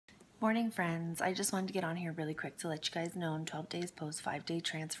Morning, friends. I just wanted to get on here really quick to let you guys know I'm 12 days post 5-day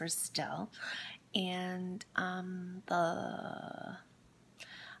transfers still. And I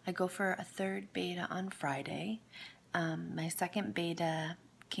go for a third beta on Friday. My second beta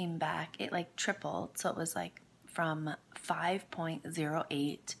came back, it like tripled, so it was like from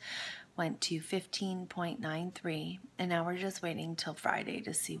 5.08 went to 15.93, and now we're just waiting till Friday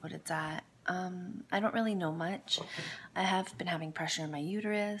to see what it's at. I don't really know much. I have been having pressure in my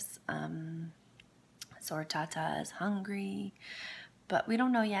uterus, sore tatas, hungry, but we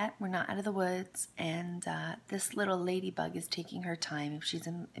don't know yet. We're not out of the woods, and this little ladybug is taking her time if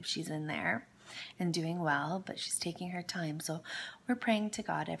she's in there and doing well, but she's taking her time. So we're praying to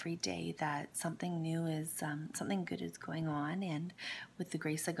God every day that something new is, something good is going on, and with the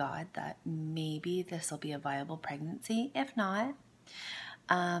grace of God that maybe this will be a viable pregnancy. If not,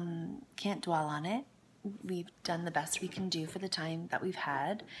 can't dwell on it. We've done the best we can do for the time that we've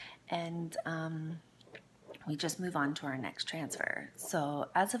had, and we just move on to our next transfer. So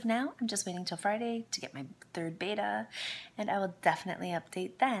as of now, I'm just waiting till Friday to get my third beta, and I will definitely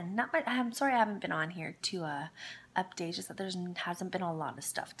update then. I'm sorry I haven't been on here to update, just that there hasn't been a lot of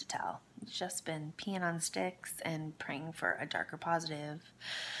stuff to tell. It's just been peeing on sticks and praying for a darker positive.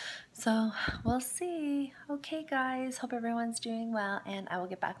 So we'll see. Okay, guys, hope everyone's doing well, and I will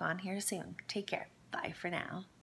get back on here soon. Take care. Bye for now.